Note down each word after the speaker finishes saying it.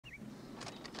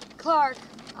Clark,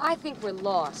 I think we're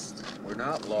lost. We're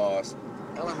not lost.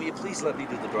 Ellen, will you please let me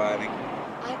do the driving?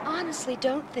 I honestly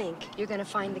don't think you're gonna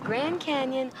find the Grand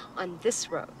Canyon on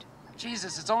this road.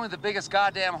 Jesus, it's only the biggest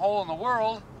goddamn hole in the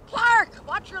world. Clark,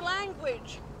 watch your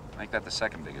language. Make that the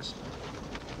second biggest.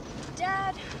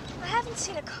 Dad, I haven't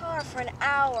seen a car for an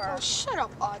hour. Oh, shut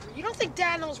up, Audrey. You don't think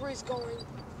Dad knows where he's going?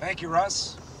 Thank you,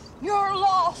 Russ. You're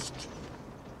lost.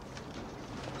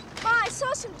 Ma, I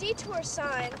saw some detour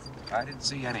signs. I didn't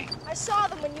see any. I saw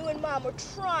them when you and Mom were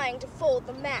trying to fold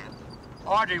the map.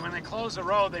 Audrey, when they close the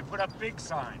road, they put up big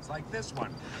signs, like this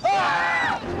one.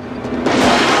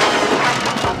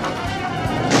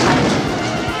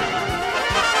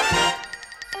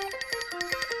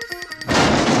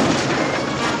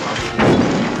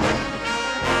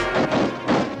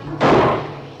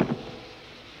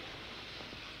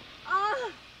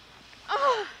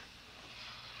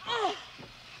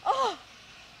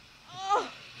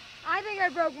 I think I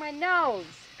broke my nose.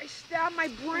 I stabbed my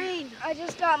brain. I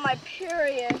just got my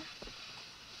period.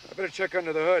 I better check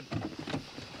under the hood.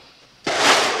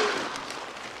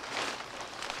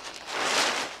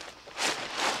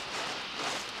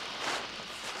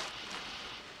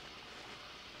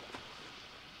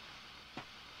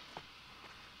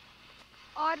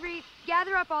 Audrey,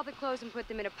 gather up all the clothes and put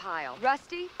them in a pile.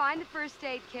 Rusty, find the first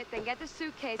aid kit, then get the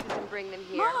suitcases and bring them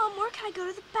here. Mom, where can I go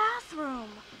to the bathroom?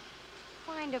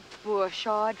 Find a bush,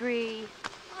 Audrey.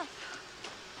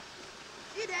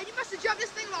 Hey, Dad, you must have jumped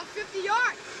this thing about 50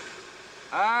 yards.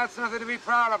 That's nothing to be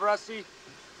proud of, Rusty.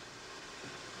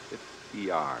 50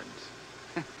 yards.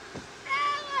 Ellen,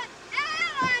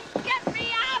 get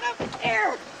me out of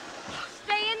here.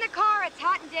 Stay in the car. It's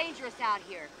hot and dangerous out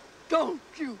here. Don't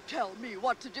you tell me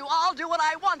what to do. I'll do what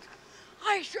I want.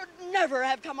 I should never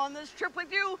have come on this trip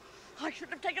with you. I should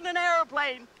have taken an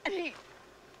airplane. And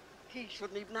he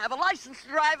shouldn't even have a license to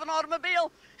drive an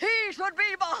automobile. He should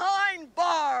be behind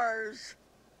bars.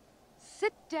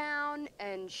 Sit down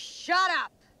and shut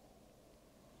up.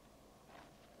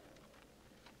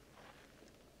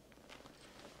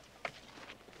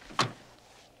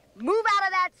 Move out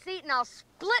of that seat and I'll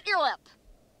split your lip.